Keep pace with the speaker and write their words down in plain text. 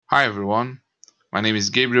Hi everyone, my name is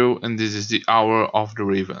Gabriel and this is the Hour of the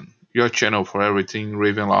Raven, your channel for everything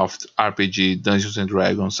Ravenloft, RPG, Dungeons and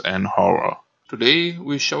Dragons and horror. Today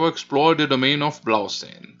we shall explore the domain of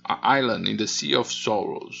Blaustein, an island in the Sea of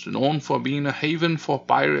Sorrows, known for being a haven for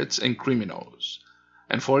pirates and criminals,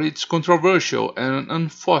 and for its controversial and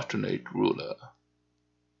unfortunate ruler.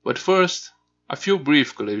 But first, a few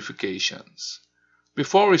brief clarifications.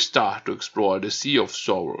 Before we start to explore the Sea of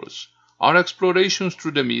Sorrows, our explorations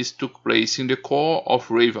through the mist took place in the core of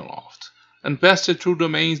Ravenloft, and passed through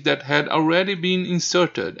domains that had already been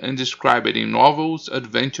inserted and described in novels,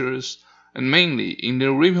 adventures, and mainly in the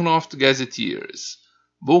Ravenloft Gazetteers,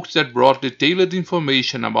 books that brought detailed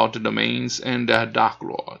information about the domains and their Dark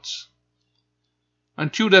Lords.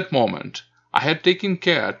 Until that moment, I had taken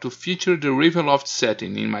care to feature the Ravenloft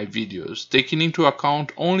setting in my videos, taking into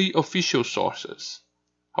account only official sources.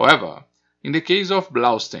 However, in the case of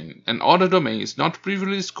Blaustein and other domains not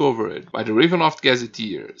previously discovered by the Ravenloft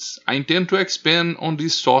Gazetteers, I intend to expand on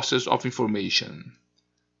these sources of information.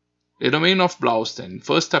 The domain of Blaustein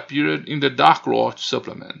first appeared in the Dark Lord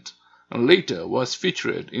supplement, and later was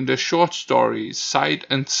featured in the short story Sight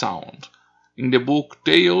and Sound, in the book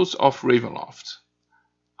Tales of Ravenloft.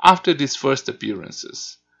 After these first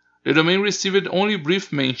appearances, the domain received only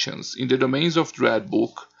brief mentions in the Domains of Dread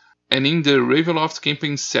book and in the Ravenloft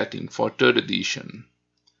campaign setting for 3rd edition.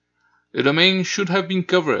 The domain should have been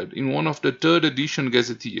covered in one of the 3rd edition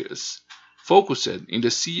gazetteers, focused in the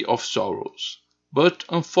Sea of Sorrows, but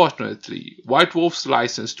unfortunately White Wolf's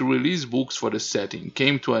license to release books for the setting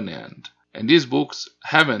came to an end, and these books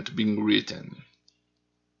haven't been written.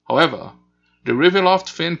 However, the Ravenloft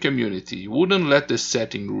fan community wouldn't let the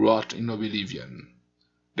setting rot in oblivion.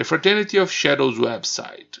 The Fraternity of Shadows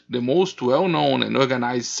website, the most well-known and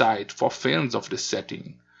organized site for fans of the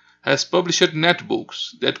setting, has published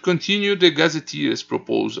netbooks that continue the Gazetteer's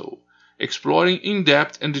proposal, exploring in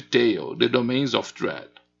depth and detail the domains of Dread.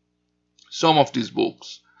 Some of these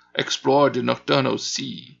books explore the Nocturnal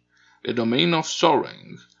Sea, the domain of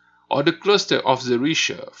Sorang, or the cluster of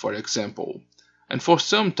Zerisha, for example, and for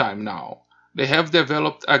some time now, they have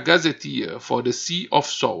developed a gazetteer for the Sea of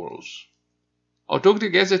Sorrows. Although the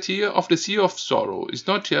Gazetteer of the Sea of Sorrow is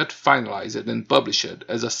not yet finalized and published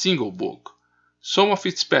as a single book, some of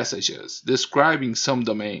its passages describing some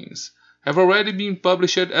domains have already been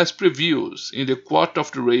published as previews in the Court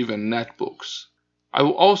of the Raven netbooks. I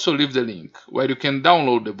will also leave the link where you can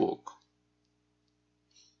download the book.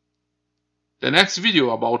 The next video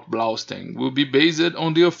about Blaustein will be based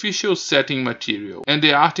on the official setting material and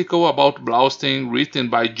the article about Blaustein written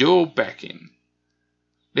by Joel Peckin.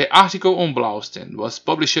 The article on Blaustein was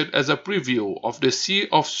published as a preview of the Sea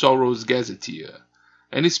of Sorrows Gazetteer,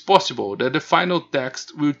 and it's possible that the final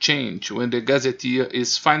text will change when the Gazetteer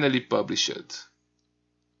is finally published.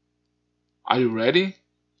 Are you ready?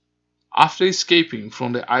 After escaping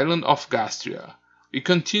from the island of Gastria, we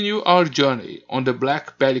continue our journey on the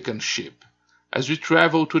Black Pelican ship as we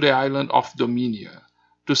travel to the island of Dominia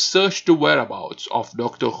to search the whereabouts of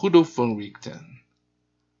Dr. Rudolf von Richten.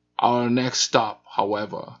 Our next stop,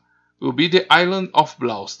 however, will be the island of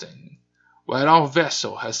Blaustein, where our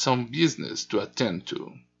vessel has some business to attend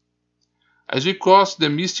to. As we cross the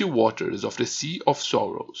misty waters of the Sea of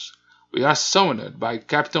Sorrows, we are summoned by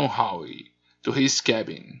Captain Howie to his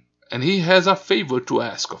cabin, and he has a favor to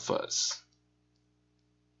ask of us.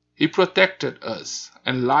 He protected us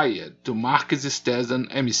and lied to Marquis Stezan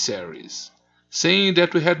emissaries, saying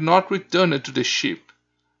that we had not returned to the ship,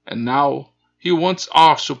 and now he wants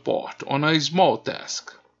our support on a small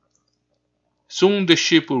task. Soon the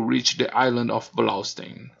ship will reach the island of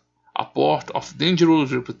Blaustein, a port of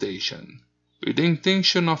dangerous reputation, with the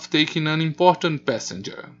intention of taking an important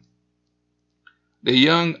passenger. The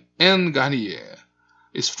young Anne Garnier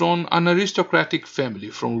is from an aristocratic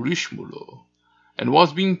family from Richmulo, and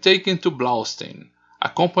was being taken to Blaustein,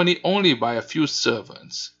 accompanied only by a few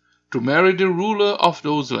servants, to marry the ruler of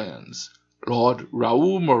those lands, Lord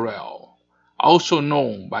Raoul Morel, also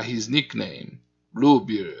known by his nickname,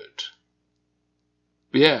 Bluebeard.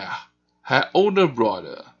 Pierre, her older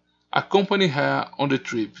brother, accompanied her on the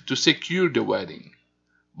trip to secure the wedding,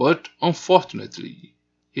 but unfortunately,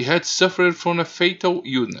 he had suffered from a fatal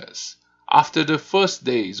illness after the first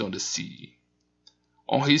days on the sea.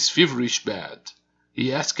 On his feverish bed,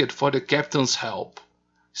 he asked for the captain's help,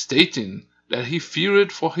 stating that he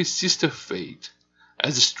feared for his sister's fate,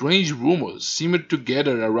 as strange rumors seemed to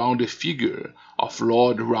gather around the figure of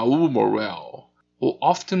Lord Raoul Morel, who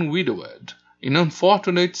often widowed in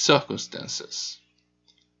unfortunate circumstances.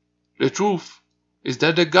 The truth is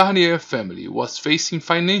that the Garnier family was facing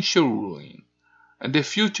financial ruin, and the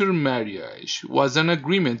future marriage was an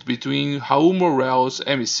agreement between Raoul Morel's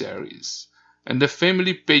emissaries and the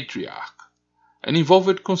family patriarch, and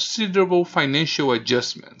involved considerable financial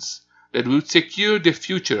adjustments that would secure the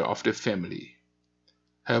future of the family.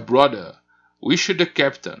 Her brother wished the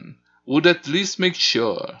captain would at least make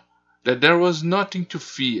sure that there was nothing to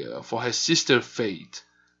fear for her sister's fate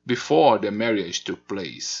before the marriage took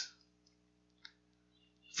place.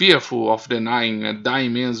 Fearful of denying a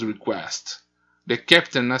dying man's request, the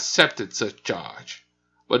captain accepted such charge,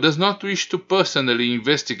 but does not wish to personally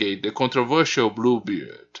investigate the controversial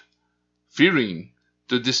Bluebeard, fearing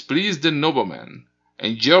to displease the nobleman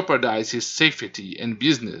and jeopardize his safety and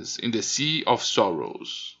business in the Sea of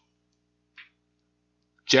Sorrows.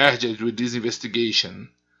 Charged with this investigation,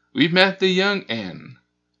 we met the young Anne,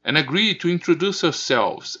 and agreed to introduce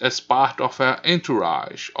ourselves as part of her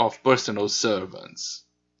entourage of personal servants.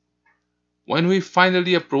 When we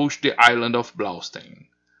finally approached the island of Blaustein,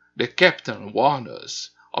 the captain warned us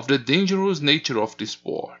of the dangerous nature of this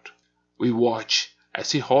port. We watch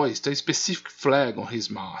as he hoists a specific flag on his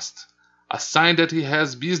mast, a sign that he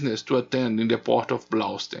has business to attend in the port of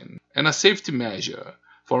Blaustein, and a safety measure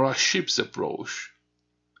for our ship's approach.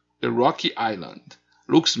 The rocky island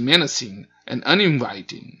looks menacing and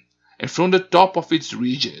uninviting, and from the top of its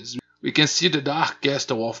ridges we can see the dark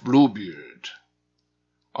castle of Bluebeard.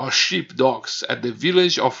 Our ship docks at the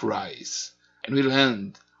village of Rice, and we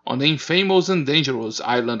land on the infamous and dangerous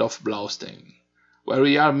island of Blaustein, where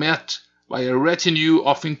we are met by a retinue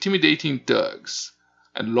of intimidating thugs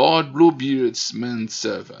and Lord Bluebeard's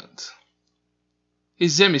manservant.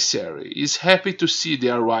 His emissary is happy to see the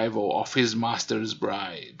arrival of his master's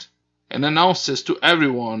bride, and announces to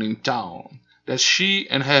everyone in town that she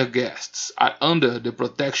and her guests are under the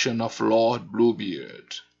protection of Lord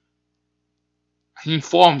Bluebeard. He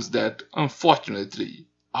informs that, unfortunately,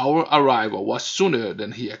 our arrival was sooner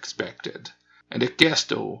than he expected, and the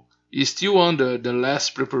castle is still under the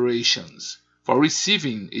last preparations for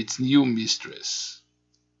receiving its new mistress.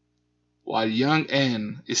 While young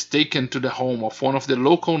Anne is taken to the home of one of the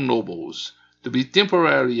local nobles to be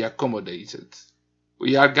temporarily accommodated,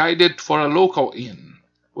 we are guided for a local inn,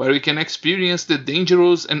 where we can experience the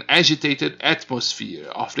dangerous and agitated atmosphere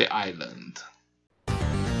of the island.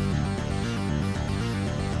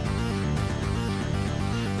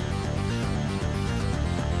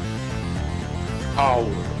 Hour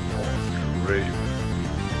of the Raven.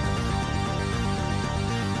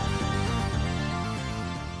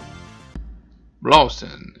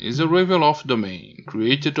 Blaustein is a Ravenloft domain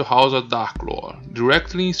created to house a dark lore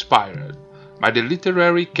directly inspired by the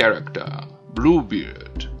literary character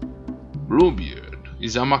Bluebeard. Bluebeard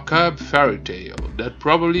is a macabre fairy tale that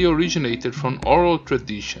probably originated from oral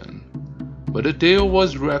tradition, but the tale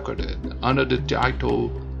was recorded under the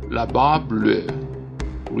title La Barbe Bleue,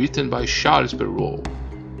 written by Charles Perrault,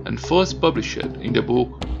 and first published in the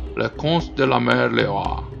book Les Contes de la Mère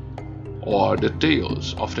Léoire, or The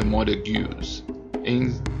Tales of the Mother Goose,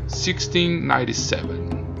 in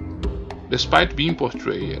 1697. Despite being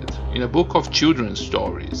portrayed in a book of children's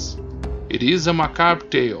stories, it is a macabre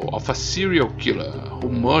tale of a serial killer who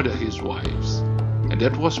murdered his wives, and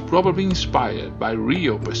that was probably inspired by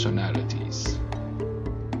real personalities.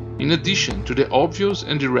 In addition to the obvious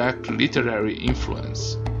and direct literary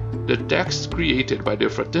influence, the text created by the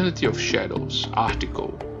Fraternity of Shadows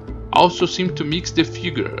article also seemed to mix the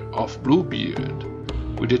figure of Bluebeard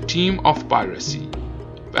with the theme of piracy,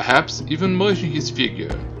 perhaps even merging his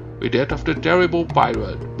figure with that of the terrible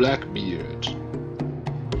pirate Blackbeard.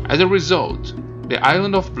 As a result, the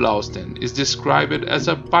island of Blaustein is described as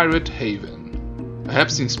a pirate haven,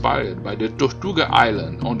 perhaps inspired by the Tortuga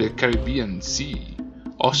Island on the Caribbean Sea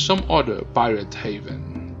or some other pirate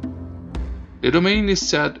haven. The domain is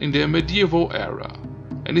set in the medieval era,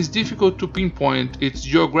 and is difficult to pinpoint its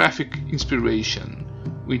geographic inspiration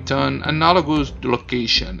with an analogous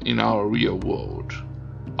location in our real world,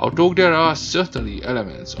 although there are certainly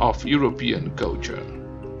elements of European culture.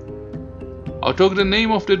 Although the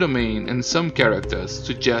name of the domain and some characters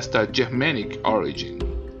suggest a Germanic origin,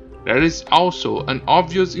 there is also an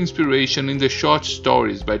obvious inspiration in the short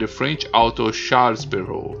stories by the French author Charles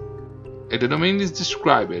Perrault, and the domain is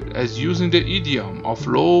described as using the idiom of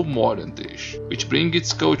Low Mordantish, which brings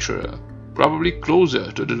its culture probably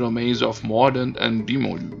closer to the domains of Mordant and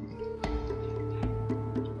Dimolu.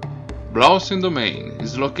 Blaustein domain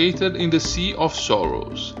is located in the Sea of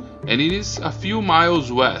Sorrows, and it is a few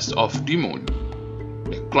miles west of Dimolu.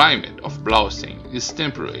 The climate of Blaustein is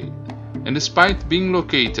temperate, and despite being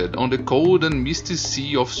located on the cold and misty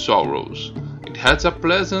Sea of Sorrows, it has a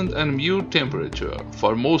pleasant and mild temperature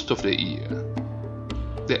for most of the year.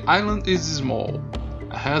 The island is small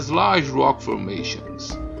and has large rock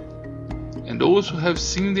formations, and those who have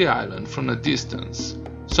seen the island from a distance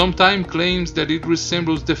sometimes claims that it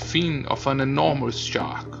resembles the fin of an enormous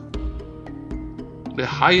shark. The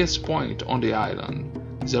highest point on the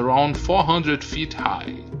island is around 400 feet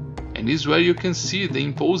high, and is where you can see the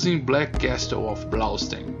imposing black castle of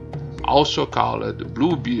Blaustein, also called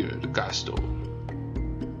Bluebeard Castle.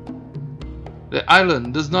 The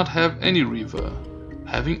island does not have any river,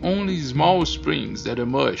 having only small springs that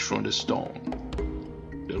emerge from the stone.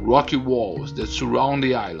 The rocky walls that surround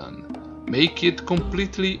the island make it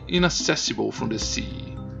completely inaccessible from the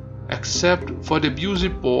sea, except for the busy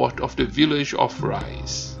port of the village of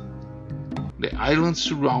Rise. The island's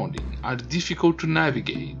surroundings are difficult to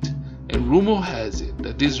navigate, and rumor has it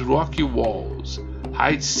that these rocky walls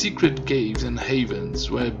hide secret caves and havens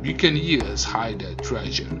where buccaneers hide their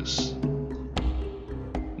treasures.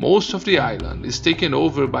 Most of the island is taken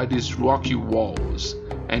over by these rocky walls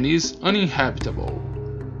and is uninhabitable,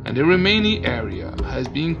 and the remaining area has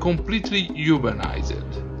been completely urbanized.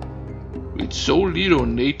 With so little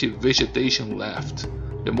native vegetation left,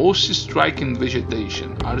 the most striking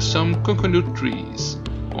vegetation are some coconut trees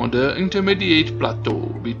on the intermediate plateau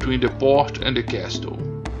between the port and the castle.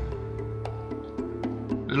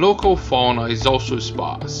 The local fauna is also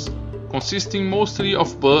sparse, consisting mostly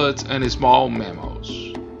of birds and small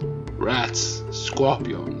mammals. Rats,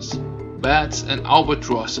 scorpions, bats and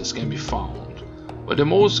albatrosses can be found, but the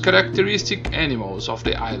most characteristic animals of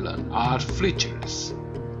the island are fletchers,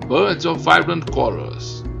 birds of vibrant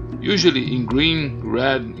colors, usually in green,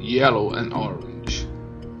 red, yellow and orange.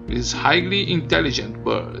 These highly intelligent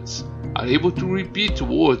birds are able to repeat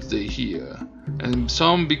words they hear, and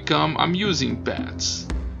some become amusing pets.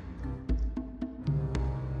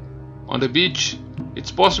 On the beach,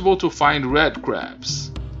 it's possible to find red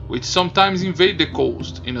crabs, which sometimes invade the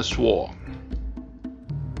coast in a swarm.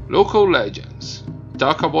 Local legends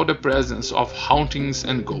talk about the presence of hauntings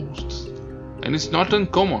and ghosts, and it's not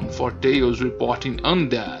uncommon for tales reporting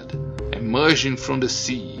undead emerging from the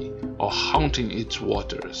sea or haunting its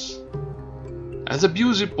waters. As a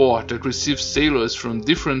busy port that receives sailors from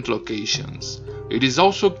different locations, it is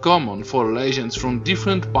also common for legends from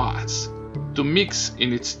different parts to mix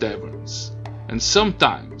in its taverns, and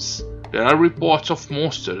sometimes there are reports of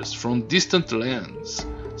monsters from distant lands,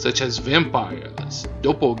 such as vampires,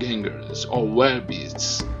 doppelgangers, or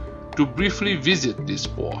werbeasts, to briefly visit these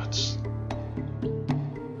ports.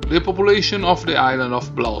 The population of the island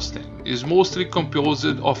of Blaustein is mostly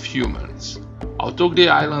composed of humans, although the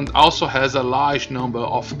island also has a large number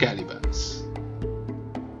of Calibans.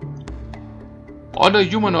 Other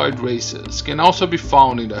humanoid races can also be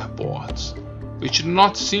found in their ports, which do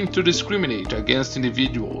not seem to discriminate against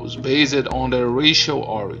individuals based on their racial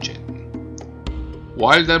origin.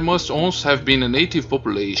 While there must once have been a native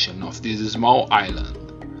population of this small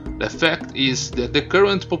island, the fact is that the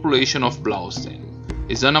current population of Blaustein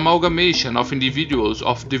is an amalgamation of individuals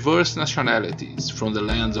of diverse nationalities from the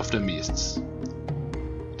lands of the mists.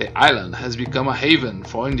 The island has become a haven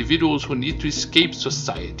for individuals who need to escape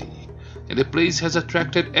society, and the place has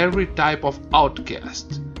attracted every type of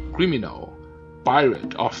outcast, criminal,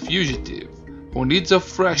 pirate or fugitive who needs a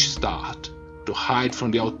fresh start, to hide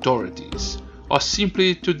from the authorities, or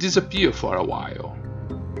simply to disappear for a while.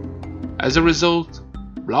 As a result,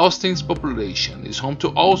 Blaustein's population is home to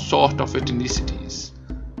all sorts of ethnicities,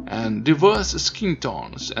 and diverse skin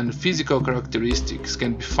tones and physical characteristics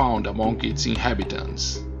can be found among its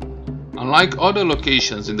inhabitants. Unlike other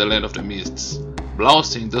locations in the Land of the Mists,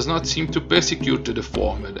 Blaustein does not seem to persecute the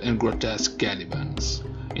deformed and grotesque Calibans,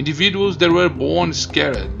 individuals that were born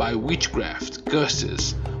scared by witchcraft,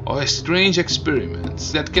 curses, or strange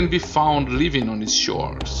experiments that can be found living on its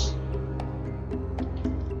shores.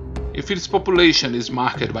 If its population is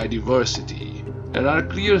marked by diversity, there are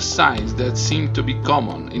clear signs that seem to be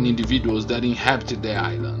common in individuals that inhabit the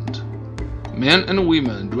island. Men and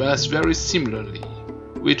women dress very similarly,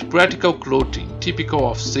 with practical clothing typical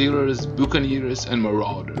of sailors, buccaneers, and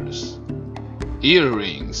marauders.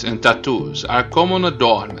 Earrings and tattoos are common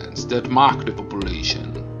adornments that mark the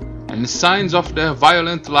population, and signs of their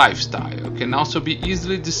violent lifestyle can also be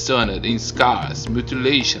easily discerned in scars,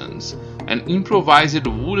 mutilations, and improvised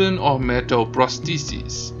wooden or metal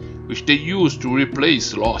prostheses, which they use to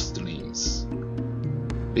replace lost limbs.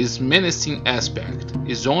 This menacing aspect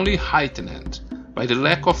is only heightened by the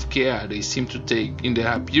lack of care they seem to take in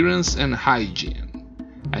their appearance and hygiene,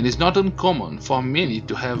 and it's not uncommon for many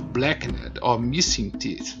to have blackened or missing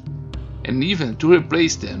teeth, and even to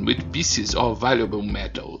replace them with pieces of valuable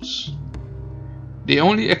metals. The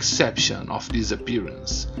only exception of this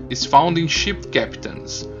appearance is found in ship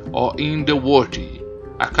captains or in the worthy,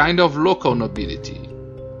 a kind of local nobility.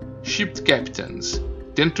 Ship captains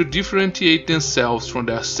tend to differentiate themselves from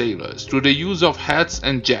their sailors through the use of hats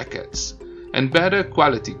and jackets and better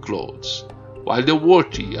quality clothes, while the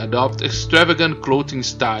worthy adopt extravagant clothing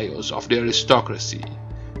styles of the aristocracy,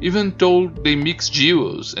 even though they mix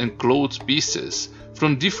jewels and clothes pieces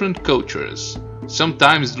from different cultures,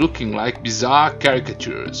 sometimes looking like bizarre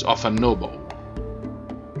caricatures of a noble.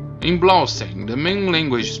 In Blaustein, the main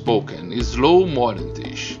language spoken is Low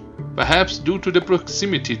Mordantish, perhaps due to the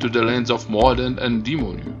proximity to the lands of Mordant and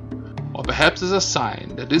Dimonu, or perhaps as a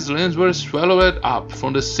sign that these lands were swallowed up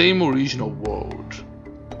from the same original world.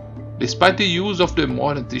 Despite the use of the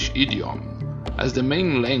Mordantish idiom as the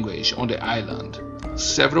main language on the island,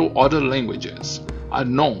 several other languages are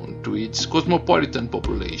known to its cosmopolitan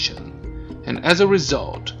population, and as a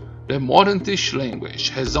result, the Mordantish language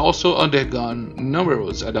has also undergone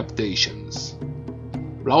numerous adaptations.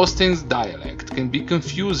 Blaustein's dialect can be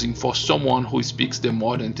confusing for someone who speaks the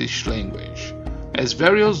Mordantish language, as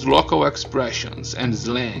various local expressions and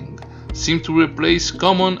slang seem to replace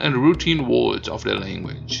common and routine words of the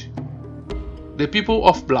language. The people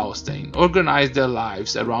of Blaustein organize their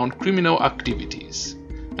lives around criminal activities,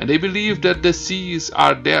 and they believe that the seas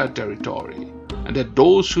are their territory, and that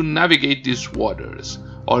those who navigate these waters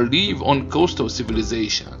or live on coastal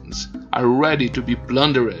civilizations are ready to be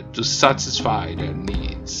plundered to satisfy their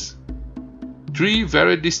needs. Three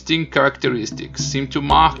very distinct characteristics seem to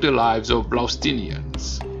mark the lives of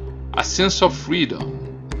Blausteinians: a sense of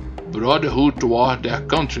freedom, brotherhood toward their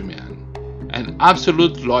countrymen, and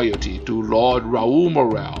absolute loyalty to Lord Raoul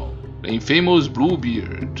Morel, the infamous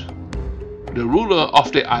Bluebeard. The ruler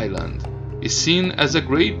of the island is seen as a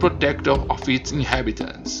great protector of its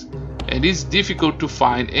inhabitants, and it is difficult to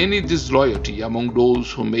find any disloyalty among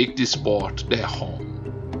those who make this port their home.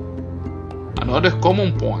 Another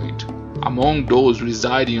common point among those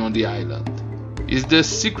residing on the island is the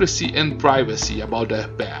secrecy and privacy about their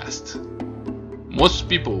past. Most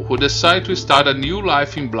people who decide to start a new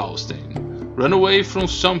life in Blaustein run away from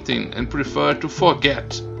something and prefer to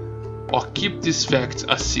forget or keep these facts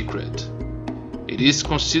a secret. It is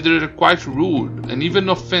considered quite rude and even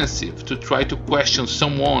offensive to try to question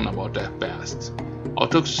someone about their past,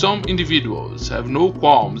 although some individuals have no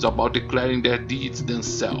qualms about declaring their deeds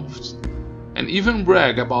themselves, and even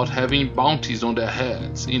brag about having bounties on their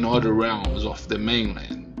heads in other realms of the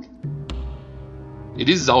mainland. It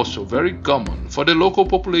is also very common for the local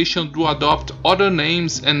population to adopt other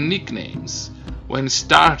names and nicknames when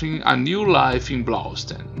starting a new life in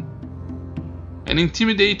Blaustein. And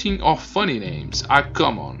intimidating or funny names are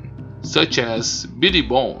common, such as Billy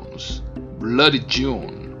Bones, Bloody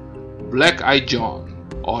June, Black Eye John,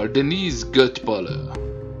 or Denise Gutpuller.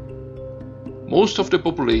 Most of the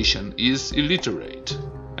population is illiterate,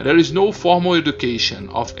 and there is no formal education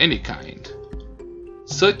of any kind.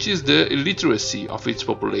 Such is the illiteracy of its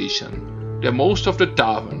population that most of the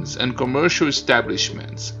taverns and commercial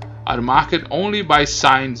establishments are marked only by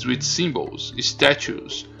signs with symbols,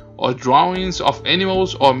 statues, or drawings of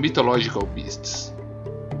animals or mythological beasts.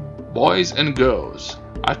 Boys and girls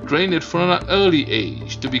are trained from an early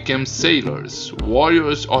age to become sailors,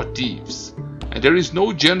 warriors, or thieves, and there is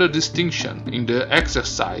no gender distinction in the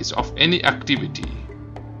exercise of any activity.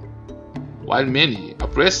 While many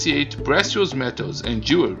appreciate precious metals and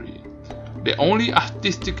jewelry, the only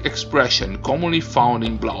artistic expression commonly found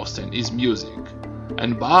in Blaustein is music,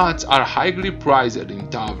 and bards are highly prized in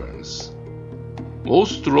taverns.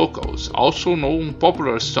 Most locals also know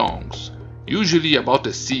popular songs, usually about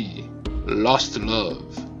the sea, lost love,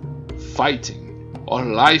 fighting, or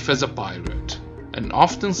life as a pirate, and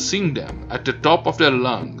often sing them at the top of their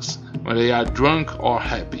lungs when they are drunk or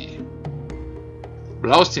happy.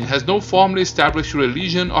 Blaustein has no formally established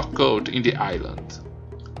religion or cult in the island,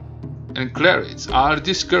 and clerics are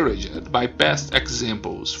discouraged by past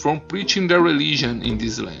examples from preaching their religion in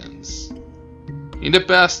these lands. In the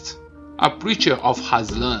past, a preacher of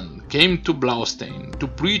Hazlan came to Blaustein to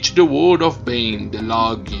preach the word of Bane the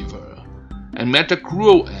Lawgiver, and met a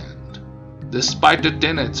cruel end, despite the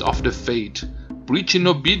tenets of the faith preaching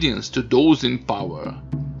obedience to those in power.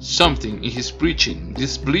 Something in his preaching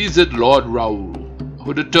displeased Lord Raoul,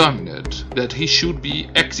 who determined that he should be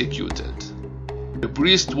executed. The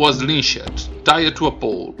priest was lynched, tied to a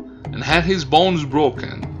pole, and had his bones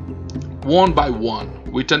broken, one by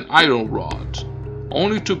one, with an iron rod,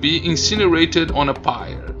 only to be incinerated on a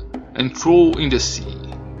pyre and thrown in the sea.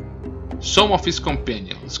 Some of his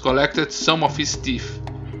companions collected some of his teeth,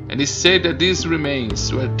 and it is said that these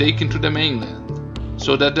remains were taken to the mainland,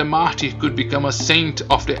 so that the martyr could become a saint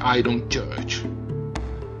of the Idun Church.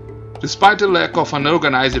 Despite the lack of an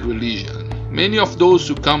organized religion, many of those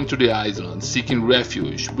who come to the island seeking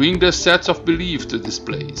refuge bring their sets of beliefs to this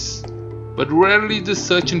place, but rarely do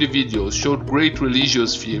such individuals show great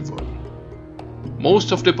religious fervor.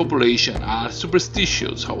 Most of the population are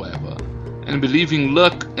superstitious, however, and believe in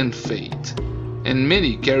luck and fate, and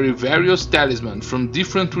many carry various talismans from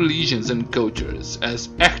different religions and cultures as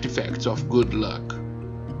artifacts of good luck.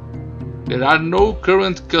 There are no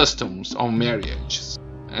current customs on marriages,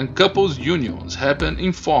 and couples' unions happen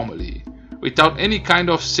informally, without any kind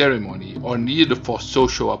of ceremony or need for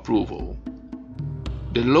social approval.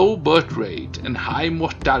 The low birth rate and high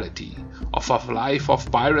mortality of a life of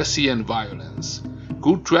piracy and violence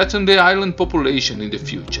could threaten the island population in the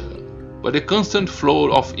future, but the constant flow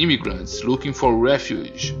of immigrants looking for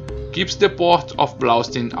refuge keeps the port of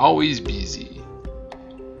Blaustein always busy.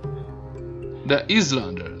 The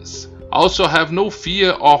Islanders also have no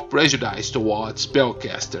fear or prejudice towards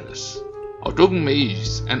spellcasters. Although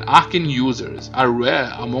mages and arcane users are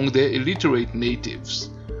rare among the illiterate natives,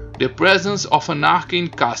 the presence of an arcane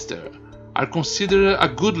caster are considered a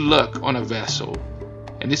good luck on a vessel,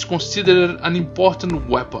 and is considered an important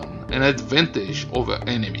weapon and advantage over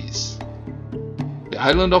enemies. The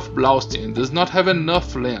island of Blaustein does not have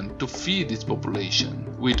enough land to feed its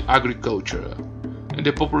population with agriculture, and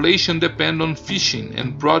the population depends on fishing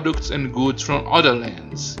and products and goods from other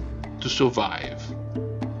lands to survive.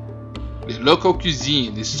 The local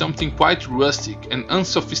cuisine is something quite rustic and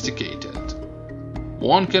unsophisticated.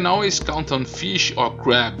 One can always count on fish or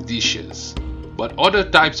crab dishes, but other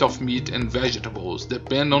types of meat and vegetables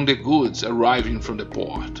depend on the goods arriving from the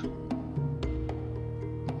port.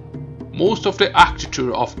 Most of the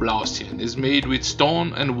architecture of Blaustein is made with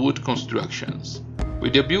stone and wood constructions,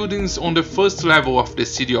 with the buildings on the first level of the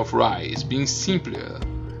city of Rise being simpler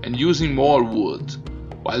and using more wood,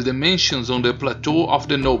 while the mansions on the plateau of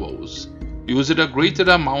the nobles use a greater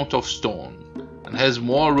amount of stone and has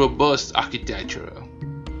more robust architecture.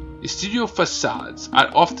 Exterior facades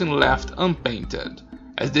are often left unpainted,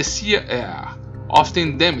 as the sea air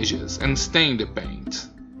often damages and stains the paint.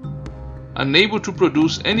 Unable to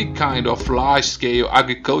produce any kind of large-scale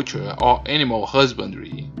agriculture or animal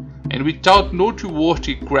husbandry, and without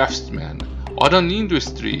noteworthy craftsmen or an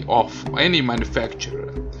industry of any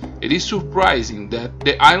manufacture, it is surprising that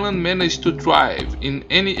the island managed to thrive in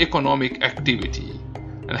any economic activity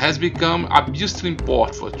and has become a bustling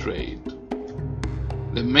port for trade.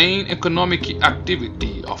 The main economic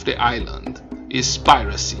activity of the island is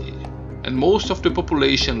piracy, and most of the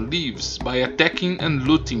population lives by attacking and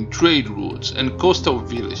looting trade routes and coastal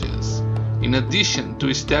villages, in addition to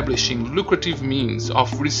establishing lucrative means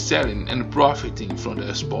of reselling and profiting from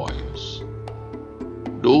their spoils.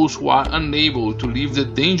 Those who are unable to live the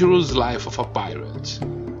dangerous life of a pirate,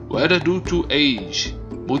 whether due to age,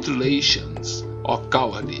 mutilations, or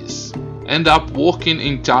cowardice, end up working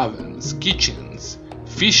in taverns, kitchens,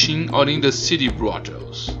 fishing, or in the city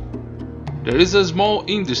brothels. There is a small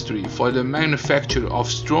industry for the manufacture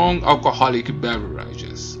of strong alcoholic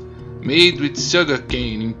beverages, made with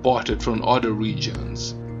sugarcane imported from other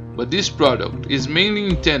regions, but this product is mainly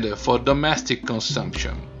intended for domestic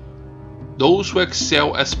consumption. Those who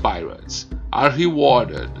excel as pirates are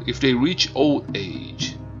rewarded if they reach old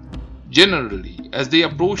age. Generally, as they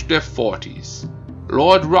approach their 40s,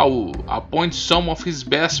 Lord Raoul appoints some of his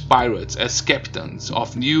best pirates as captains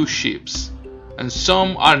of new ships, and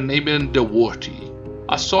some are named the Worthy,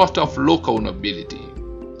 a sort of local nobility.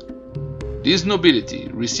 This nobility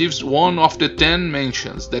receives one of the 10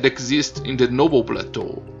 mansions that exist in the Noble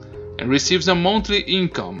Plateau, and receives a monthly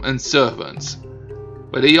income and servants,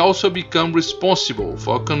 but they also become responsible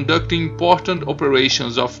for conducting important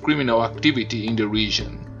operations of criminal activity in the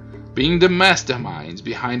region, being the masterminds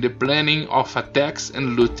behind the planning of attacks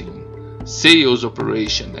and looting, sales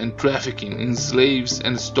operation and trafficking in slaves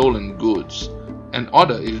and stolen goods, and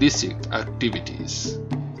other illicit activities.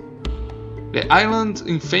 The island's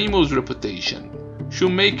infamous reputation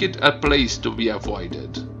should make it a place to be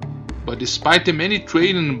avoided, but despite the many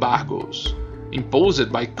trade embargoes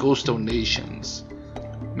imposed by coastal nations,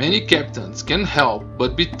 many captains can't help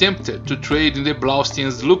but be tempted to trade in the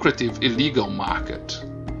Blaustein's lucrative illegal market.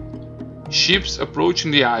 Ships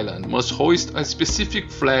approaching the island must hoist a specific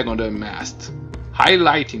flag on their mast,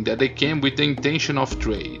 highlighting that they came with the intention of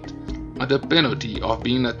trade, under penalty of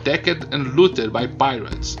being attacked and looted by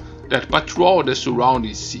pirates that patrol the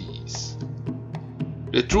surrounding seas.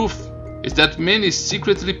 The truth is that many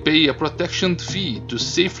secretly pay a protection fee to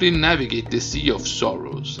safely navigate the Sea of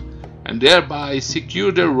Sorrows, and thereby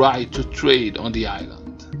secure their right to trade on the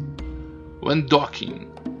island. When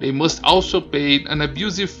docking, they must also pay an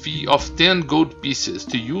abusive fee of 10 gold pieces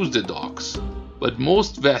to use the docks, but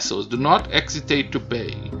most vessels do not hesitate to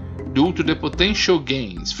pay due to the potential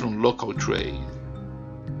gains from local trade.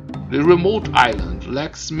 The remote island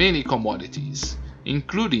lacks many commodities,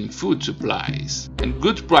 including food supplies, and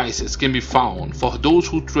good prices can be found for those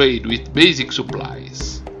who trade with basic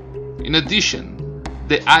supplies. In addition,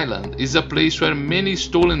 the island is a place where many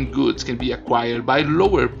stolen goods can be acquired by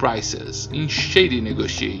lower prices in shady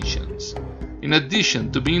negotiations, in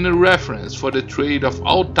addition to being a reference for the trade of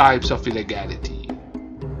all types of illegality.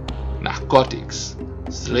 Narcotics,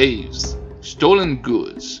 slaves, stolen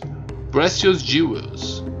goods, precious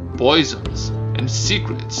jewels, poisons, and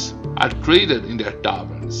secrets are traded in their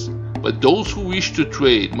taverns, but those who wish to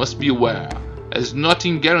trade must be aware, as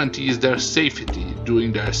nothing guarantees their safety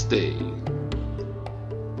during their stay.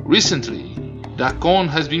 Recently, Darkon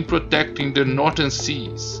has been protecting the northern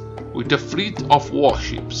seas with a fleet of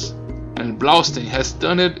warships, and Blaustein has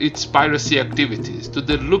turned its piracy activities to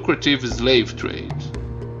the lucrative slave trade.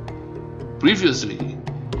 Previously,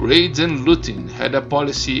 raids and looting had a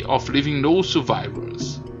policy of leaving no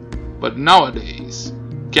survivors, but nowadays,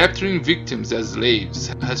 capturing victims as slaves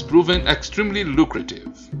has proven extremely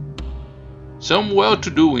lucrative. Some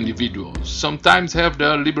well-to-do individuals sometimes have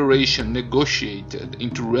their liberation negotiated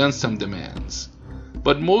into ransom demands,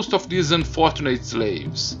 but most of these unfortunate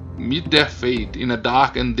slaves meet their fate in a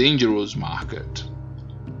dark and dangerous market.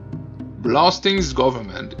 Blaustein's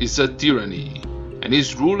government is a tyranny and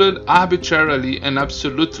is ruled arbitrarily and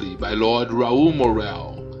absolutely by Lord Raoul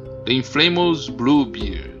Morel, the infamous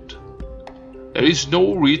Bluebeard. There is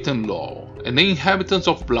no written law, and the inhabitants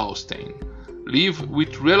of Blaustein live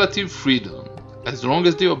with relative freedom as long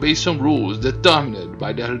as they obey some rules determined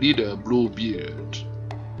by their leader Bluebeard.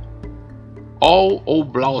 All owe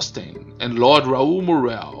Blaustein and Lord Raoul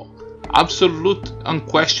Morel absolute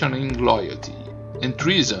unquestioning loyalty, and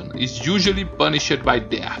treason is usually punished by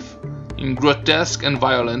death in grotesque and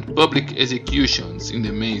violent public executions in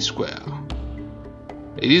the main square.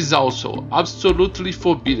 It is also absolutely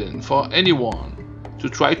forbidden for anyone to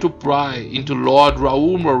try to pry into Lord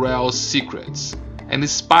Raoul Morel's secrets, and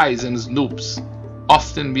spies and snoops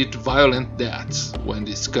often meet violent deaths when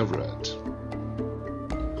discovered.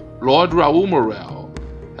 Lord Raoul Morel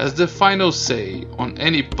has the final say on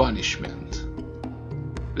any punishment.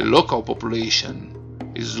 The local population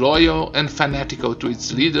is loyal and fanatical to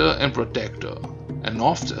its leader and protector, and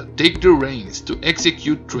often take the reins to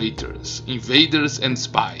execute traitors, invaders and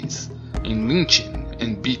spies in lynching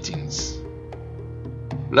and beatings.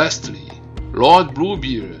 Lastly, Lord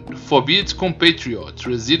Bluebeard forbids compatriots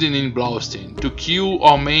residing in Blaustein to kill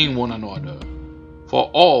or maim one another,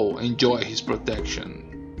 for all enjoy his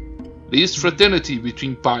protection. This fraternity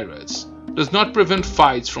between pirates does not prevent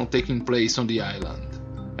fights from taking place on the island,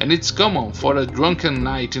 and it's common for a drunken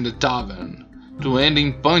night in the tavern to end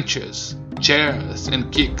in punches, chairs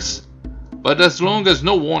and kicks, but as long as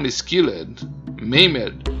no one is killed,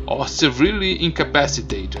 maimed or severely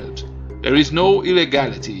incapacitated, there is no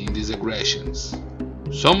illegality in these aggressions.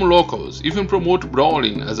 Some locals even promote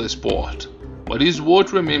brawling as a sport, but it is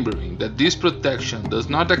worth remembering that this protection does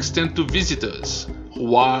not extend to visitors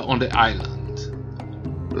who are on the island.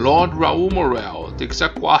 Lord Raoul Morel takes a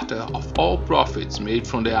quarter of all profits made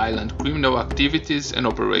from the island's criminal activities and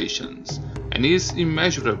operations, and is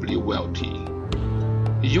immeasurably wealthy.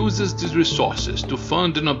 He uses these resources to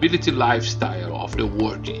fund the nobility lifestyle of the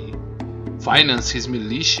worthy, finance his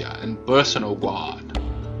militia and personal guard,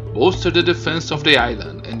 bolster the defense of the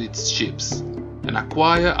island and its ships, and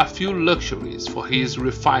acquire a few luxuries for his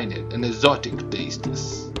refined and exotic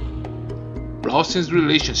tastes. Blaustein's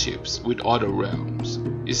relationships with other realms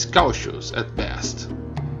is cautious at best,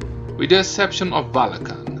 with the exception of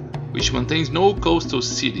Valakan, which maintains no coastal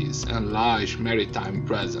cities and large maritime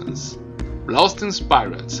presence. Blaustein's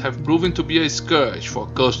pirates have proven to be a scourge for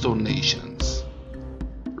coastal nations.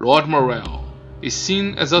 Lord Morel is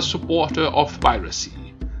seen as a supporter of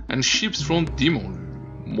piracy, and ships from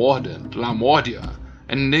Demon, Mordant, Lamordia,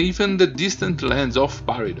 and even the distant lands of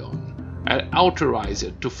Paridon are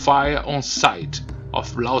authorized to fire on sight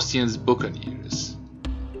of Blaustein's buccaneers.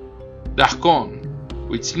 Darkon,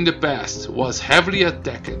 which in the past was heavily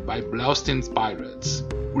attacked by Blaustein's pirates,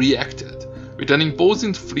 reacted with an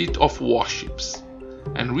imposing fleet of warships,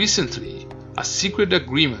 and recently a secret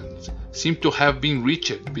agreement seemed to have been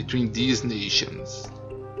reached between these nations.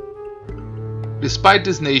 Despite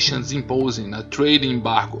these nations imposing a trade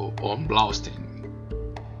embargo on Blaustein,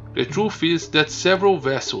 the truth is that several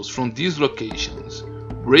vessels from these locations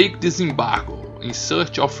break this embargo in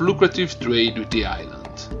search of lucrative trade with the island.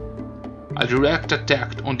 a direct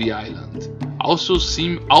attack on the island, also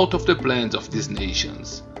seem out of the plans of these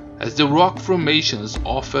nations, as the rock formations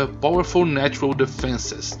offer powerful natural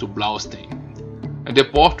defenses to Blaustein, and the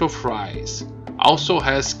port of Rise also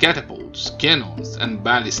has catapults, cannons and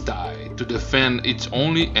ballistae to defend its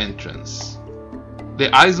only entrance. The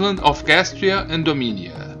island of Castria and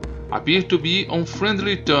Dominia appear to be on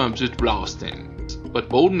friendly terms with Blaustein, but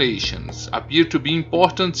both nations appear to be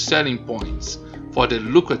important selling points for the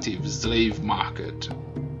lucrative slave market.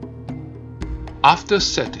 After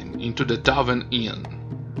setting into the Tavern Inn,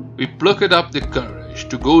 we plucked up the courage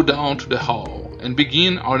to go down to the hall and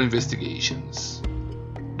begin our investigations.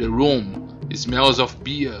 The room smells of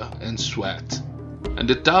beer and sweat, and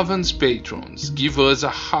the tavern's patrons give us a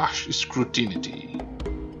harsh scrutiny.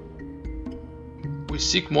 We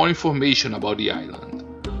seek more information about the island,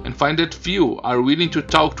 and find that few are willing to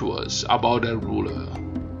talk to us about their ruler.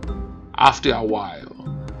 After a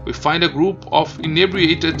while, we find a group of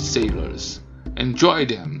inebriated sailors, and join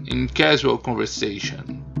them in casual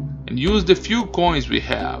conversation, and use the few coins we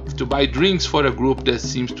have to buy drinks for a group that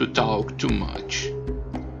seems to talk too much.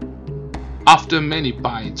 After many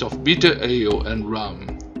pints of bitter ale and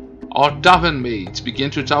rum, our tavern mates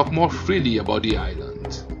began to talk more freely about the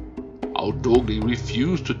island, although they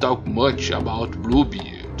refused to talk much about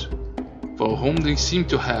Bluebeard, for whom they seemed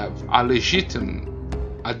to have a legitimate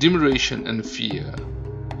admiration and fear.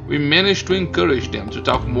 We managed to encourage them to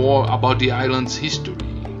talk more about the island's history.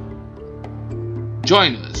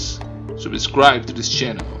 Join us, subscribe to this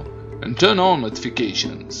channel, and turn on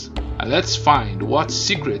notifications, and let's find what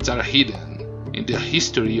secrets are hidden in the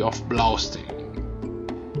history of Blaustein.